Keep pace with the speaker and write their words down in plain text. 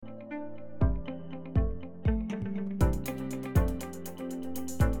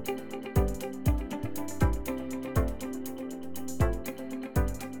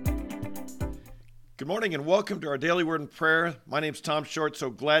morning and welcome to our daily word and prayer. My name's Tom Short. So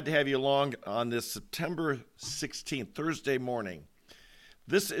glad to have you along on this September 16th, Thursday morning.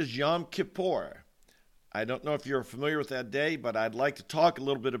 This is Yom Kippur. I don't know if you're familiar with that day, but I'd like to talk a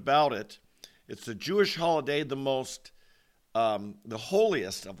little bit about it. It's a Jewish holiday, the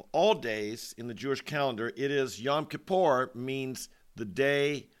holiest of all days in the Jewish calendar. It is Yom Kippur, means the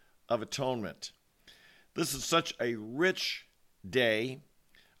Day of Atonement. This is such a rich day,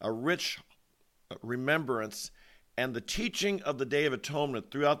 a rich remembrance, and the teaching of the Day of Atonement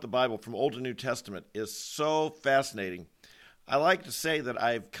throughout the Bible from Old and New Testament is so fascinating. I like to say that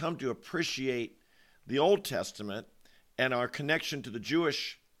I've come to appreciate the Old Testament and our connection to the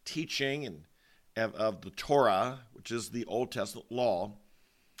Jewish teaching and of the Torah, which is the Old Testament law,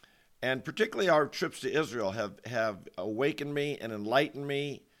 and particularly our trips to Israel have awakened me and enlightened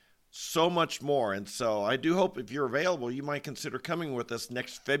me so much more. And so I do hope if you're available, you might consider coming with us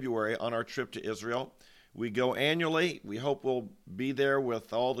next February on our trip to Israel. We go annually. We hope we'll be there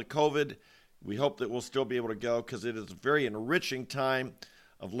with all the COVID. We hope that we'll still be able to go because it is a very enriching time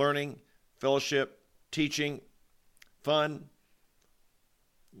of learning, fellowship, teaching, fun,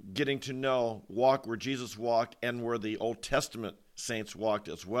 getting to know, walk where Jesus walked and where the Old Testament saints walked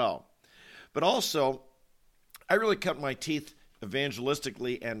as well. But also, I really cut my teeth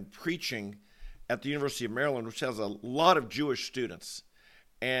evangelistically and preaching at the University of Maryland, which has a lot of Jewish students.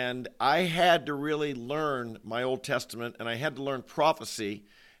 And I had to really learn my Old Testament, and I had to learn prophecy,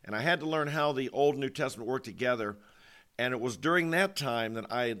 and I had to learn how the Old and New Testament work together. And it was during that time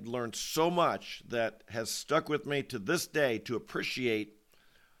that I had learned so much that has stuck with me to this day to appreciate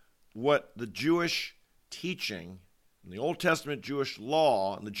what the Jewish teaching, and the Old Testament Jewish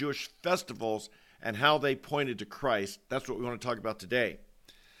law, and the Jewish festivals and how they pointed to Christ. That's what we want to talk about today.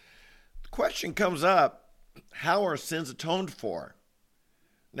 The question comes up, how are sins atoned for?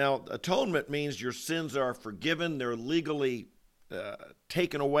 Now, atonement means your sins are forgiven, they're legally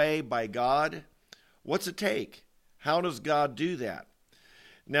taken away by God. What's it take? How does God do that?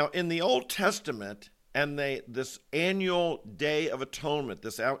 Now, in the Old Testament, and this annual Day of Atonement,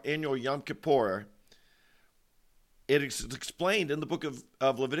 this annual Yom Kippur, it is explained in the book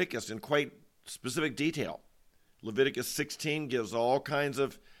of Leviticus in quite specific detail. Leviticus 16 gives all kinds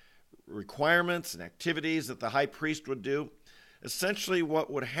of requirements and activities that the high priest would do. Essentially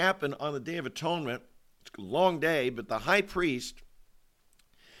what would happen on the Day of Atonement, it's a long day, but the high priest,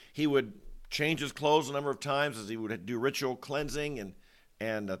 he would change his clothes a number of times as he would do ritual cleansing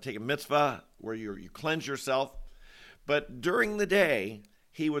and take a mitzvah where you cleanse yourself. But during the day,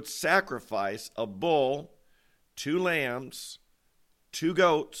 he would sacrifice a bull, 2 lambs, 2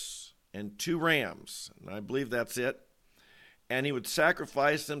 goats, and 2 rams, and I believe that's it. And he would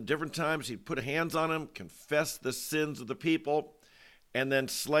sacrifice them different times. He'd put hands on them, confess the sins of the people, and then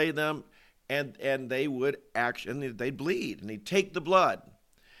slay them, and they would they'd bleed, and he'd take the blood,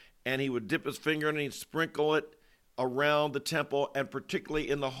 and he would dip his finger in and he'd sprinkle it around the temple, and particularly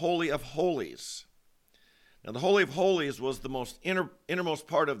in the Holy of Holies. Now, the Holy of Holies was the most innermost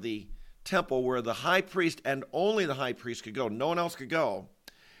part of the temple where the high priest and only the high priest could go. No one else could go.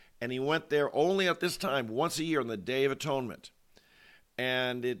 And he went there only at this time, once a year on the Day of Atonement.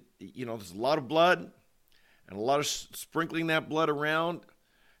 And there's a lot of blood and a lot of sprinkling that blood around.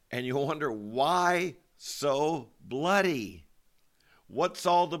 And you wonder, why so bloody? What's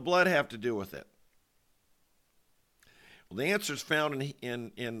all the blood have to do with it? Well, the answer is found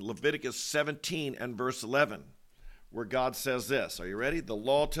in Leviticus 17 and verse 11, where God says this. Are you ready? The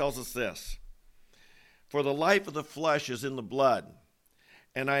law tells us this. For the life of the flesh is in the blood,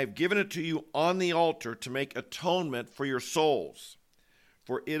 and I have given it to you on the altar to make atonement for your souls.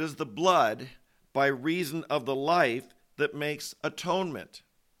 For it is the blood by reason of the life that makes atonement.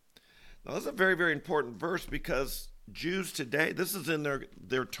 Now, that's a very, very important verse because Jews today, this is in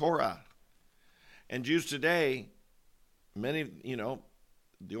their Torah. And Jews today, many,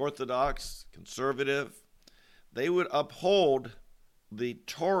 the Orthodox, conservative, they would uphold the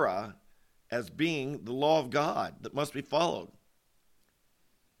Torah as being the law of God that must be followed.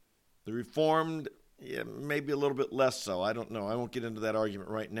 The Reformed, maybe a little bit less so. I don't know. I won't get into that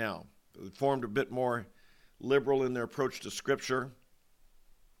argument right now. The Reformed are a bit more liberal in their approach to Scripture.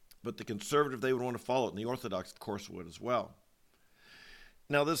 But the conservative, they would want to follow it. And the Orthodox, of course, would as well.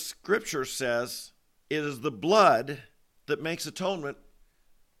 Now, this Scripture says it is the blood that makes atonement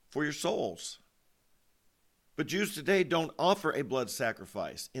for your souls. But Jews today don't offer a blood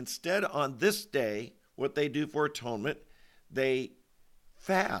sacrifice. Instead, on this day, what they do for atonement, they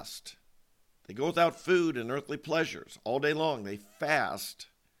fast. They go without food and earthly pleasures all day long. They fast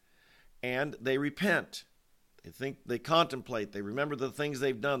and they repent. they contemplate, they remember the things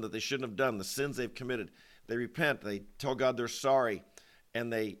they've done that they shouldn't have done, the sins they've committed. They repent, they tell God they're sorry,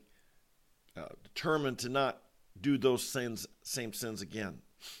 and they determine to not do those same sins again.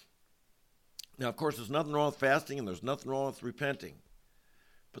 Now, of course, there's nothing wrong with fasting, and there's nothing wrong with repenting.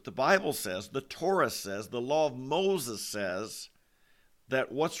 But the Bible says, the Torah says, the law of Moses says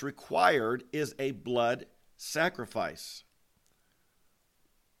that what's required is a blood sacrifice.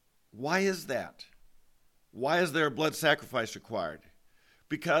 Why is that? Why is there a blood sacrifice required?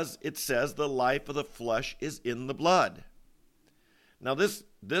 Because it says the life of the flesh is in the blood. Now, this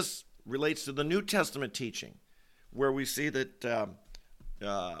relates to the New Testament teaching, where we see that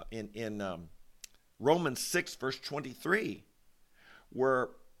in Romans 6, verse 23, where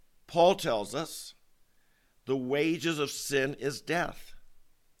Paul tells us the wages of sin is death.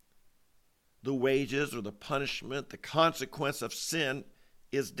 The wages, or the punishment, the consequence of sin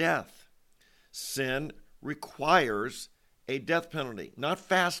is death. Sin requires a death penalty, not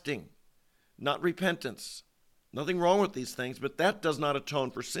fasting, not repentance. Nothing wrong with these things, but that does not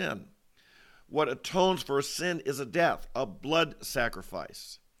atone for sin. What atones for sin is a death, a blood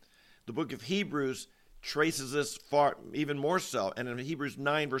sacrifice. The book of Hebrews traces this far, even more so. And in Hebrews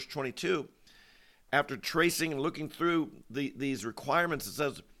 9, verse 22, after tracing and looking through these requirements, it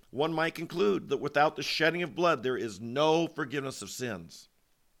says, one might conclude that without the shedding of blood, there is no forgiveness of sins.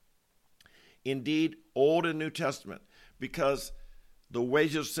 Indeed, Old and New Testament, because the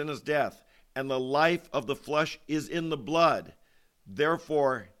wages of sin is death, and the life of the flesh is in the blood.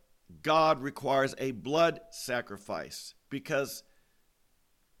 Therefore, God requires a blood sacrifice, because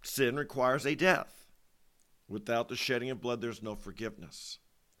sin requires a death. Without the shedding of blood, there's no forgiveness.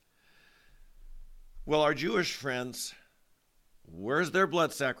 Well, our Jewish friends, where's their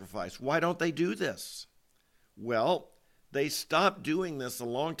blood sacrifice? Why don't they do this? Well, they stopped doing this a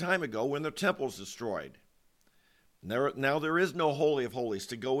long time ago when their temple was destroyed. Now there is no Holy of Holies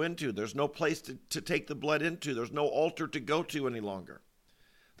to go into. There's no place to take the blood into. There's no altar to go to any longer.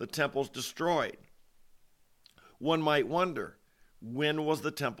 The temple's destroyed. One might wonder, when was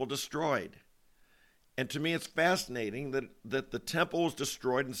the temple destroyed? And to me, it's fascinating that the temple was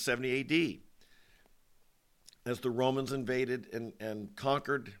destroyed in 70 AD as the Romans invaded and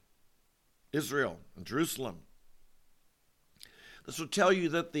conquered Israel and Jerusalem. This will tell you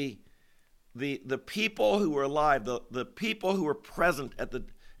that the people who were alive, the people who were present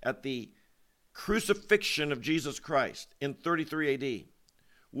at the crucifixion of Jesus Christ in 33 AD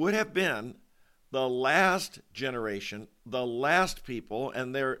would have been the last generation, the last people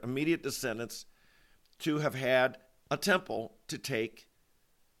and their immediate descendants to have had a temple to take,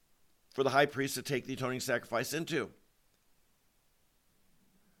 for the high priest to take the atoning sacrifice into.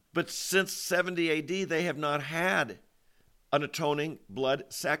 But since 70 AD, they have not had an atoning blood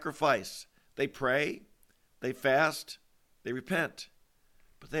sacrifice. They pray, they fast, they repent,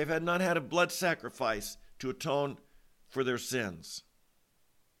 but they have not had a blood sacrifice to atone for their sins.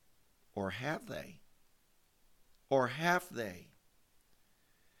 Or have they? Or have they?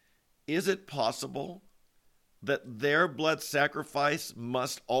 Is it possible that their blood sacrifice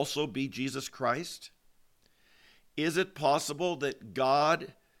must also be Jesus Christ? Is it possible that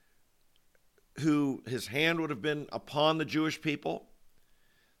God, who his hand would have been upon the Jewish people,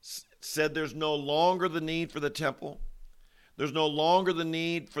 said there's no longer the need for the temple? There's no longer the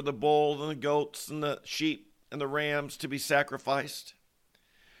need for the bulls and the goats and the sheep and the rams to be sacrificed,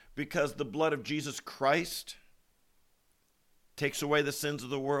 because the blood of Jesus Christ takes away the sins of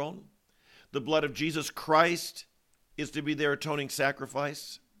the world? The blood of Jesus Christ is to be their atoning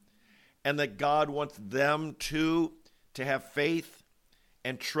sacrifice, and that God wants them to have faith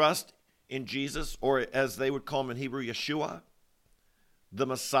and trust in Jesus, or as they would call him in Hebrew, Yeshua, the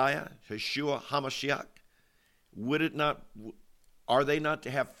Messiah, Yeshua HaMashiach. Are they not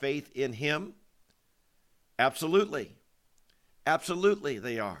to have faith in him? Absolutely. Absolutely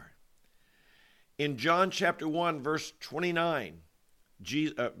they are. In John chapter 1, verse 29,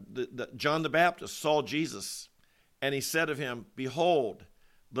 John the Baptist saw Jesus, and he said of him, "Behold,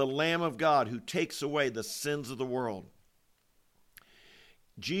 the Lamb of God who takes away the sins of the world."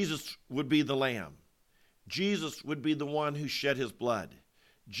 Jesus would be the Lamb. Jesus would be the one who shed his blood.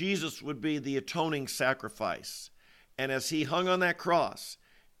 Jesus would be the atoning sacrifice. And as he hung on that cross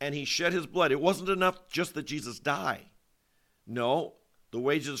and he shed his blood, it wasn't enough just that Jesus died. No, the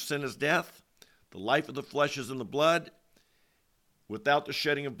wages of sin is death. The life of the flesh is in the blood. Without the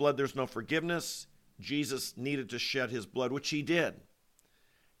shedding of blood, there's no forgiveness. Jesus needed to shed his blood, which he did.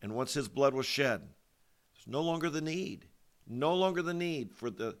 And once his blood was shed, there's no longer the need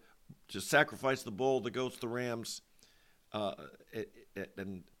to sacrifice the bull, the goats, the rams,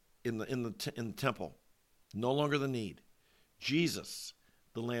 in the temple. No longer the need. Jesus,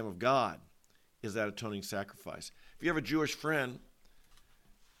 the Lamb of God, is that atoning sacrifice. If you have a Jewish friend,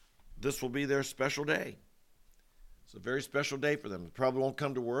 this will be their special day. It's a very special day for them. They probably won't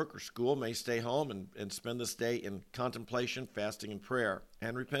come to work or school, may stay home and spend this day in contemplation, fasting, and prayer,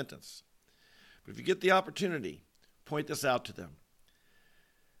 and repentance. But if you get the opportunity, point this out to them.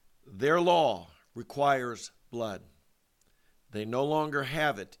 Their law requires blood. They no longer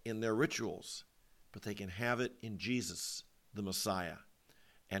have it in their rituals, but they can have it in Jesus, the Messiah.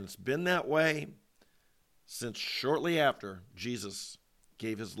 And it's been that way since shortly after Jesus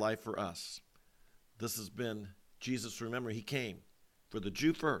gave his life for us. This has been Jesus. Remember, he came for the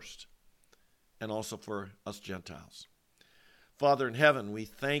Jew first and also for us Gentiles. Father in heaven, we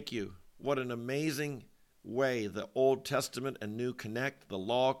thank you. What an amazing way the Old Testament and New connect. The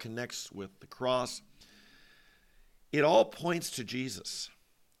law connects with the cross. It all points to Jesus.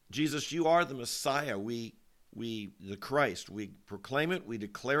 Jesus, you are the Messiah. We the Christ. We proclaim it. We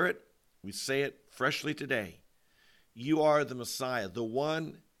declare it. We say it freshly today. You are the Messiah, the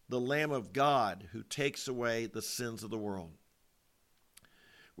one, the Lamb of God who takes away the sins of the world.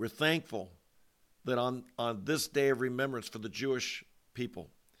 We're thankful that on this day of remembrance for the Jewish people,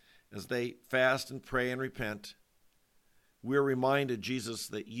 as they fast and pray and repent, we're reminded, Jesus,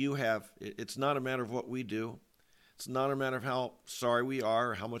 that you have, it's not a matter of what we do. It's not a matter of how sorry we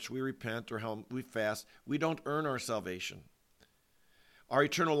are or how much we repent or how we fast. We don't earn our salvation. Our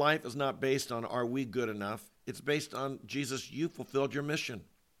eternal life is not based on are we good enough. It's based on, Jesus, you fulfilled your mission.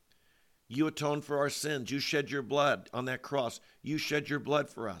 You atoned for our sins. You shed your blood on that cross. You shed your blood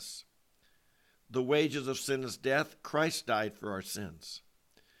for us. The wages of sin is death. Christ died for our sins.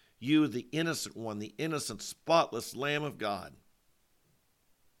 You, the innocent one, the innocent, spotless Lamb of God,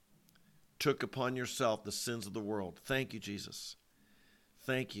 took upon yourself the sins of the world. Thank you, Jesus.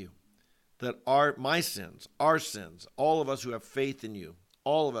 Thank you that my sins, our sins, all of us who have faith in you,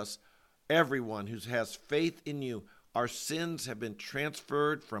 all of us, everyone who has faith in you, our sins have been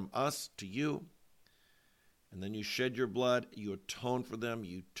transferred from us to you. And then you shed your blood, you atoned for them,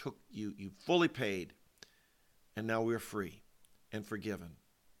 you fully paid, and now we're free and forgiven.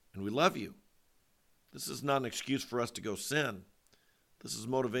 And we love you. This is not an excuse for us to go sin. This is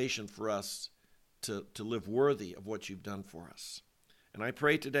motivation for us to live worthy of what you've done for us. And I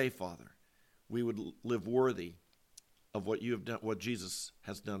pray today, Father, we would live worthy of what you have done, what Jesus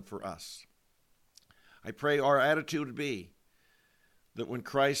has done for us. I pray our attitude would be that when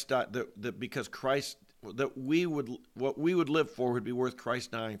Christ died, that because Christ, that what we would live for would be worth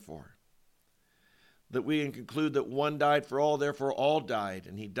Christ dying for. That we can conclude that one died for all, therefore all died,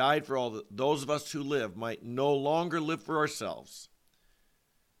 and he died for all, that those of us who live might no longer live for ourselves,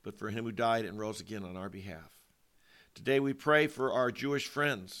 but for him who died and rose again on our behalf. Today we pray for our Jewish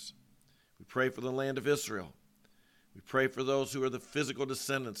friends. We pray for the land of Israel. We pray for those who are the physical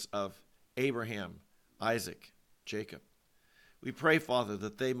descendants of Abraham, Isaac, Jacob. We pray, Father,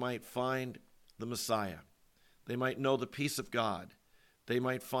 that they might find the Messiah. They might know the peace of God. They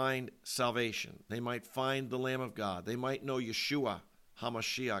might find salvation. They might find the Lamb of God. They might know Yeshua,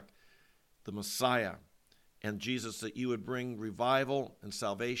 HaMashiach, the Messiah, and Jesus, that you would bring revival and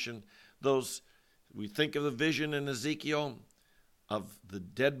salvation. We think of the vision in Ezekiel of the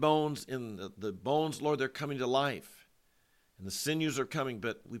dead bones in the bones, Lord, they're coming to life. And the sinews are coming,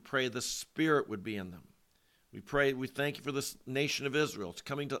 but we pray the Spirit would be in them. We thank you for this nation of Israel.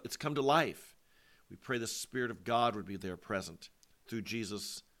 It's come to life. We pray the Spirit of God would be there present through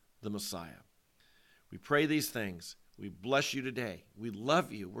Jesus, the Messiah. We pray these things. We bless you today. We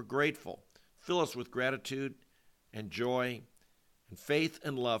love you. We're grateful. Fill us with gratitude and joy and faith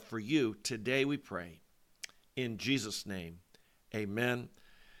and love for you. Today we pray. In Jesus' name, amen,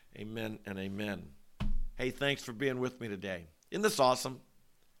 amen, and amen. Hey, thanks for being with me today. Isn't this awesome?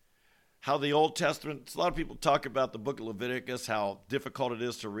 How the Old Testament, a lot of people talk about the book of Leviticus, how difficult it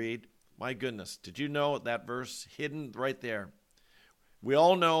is to read. My goodness, did you know that verse hidden right there? We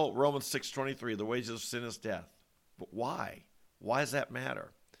all know Romans 6:23, the wages of sin is death. But why? Why does that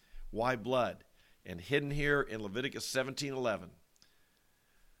matter? Why blood? And hidden here in Leviticus 17:11,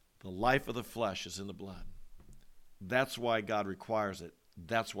 the life of the flesh is in the blood. That's why God requires it.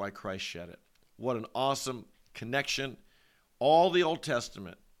 That's why Christ shed it. What an awesome connection. All the Old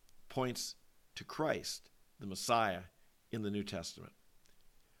Testament points to Christ, the Messiah, in the New Testament.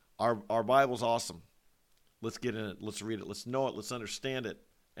 Our Bible's awesome. Let's get in it. Let's read it. Let's know it. Let's understand it.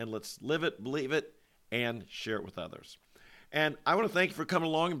 And let's live it, believe it, and share it with others. And I want to thank you for coming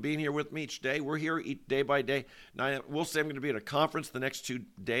along and being here with me each day. We're here each day by day. Now, we'll say I'm going to be at a conference the next 2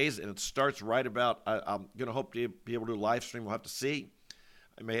 days, and it starts right about, I'm going to hope to be able to do a live stream. We'll have to see.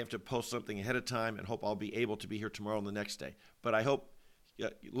 I may have to post something ahead of time and hope I'll be able to be here tomorrow and the next day. But I hope,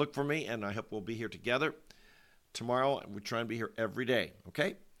 look for me, and I hope we'll be here together tomorrow. We're trying to be here every day,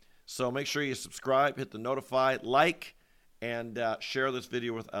 okay? So make sure you subscribe, hit the notify, like, and share this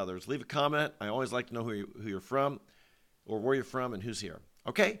video with others. Leave a comment. I always like to know who you're from, or where you're from, and who's here.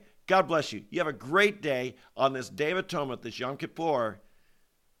 Okay? God bless you. You have a great day on this Day of Atonement, this Yom Kippur.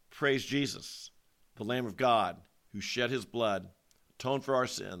 Praise Jesus, the Lamb of God, who shed his blood, atoned for our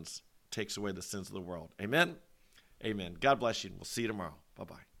sins, takes away the sins of the world. Amen? Amen. God bless you. We'll see you tomorrow.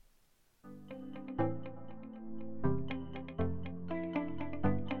 Bye-bye.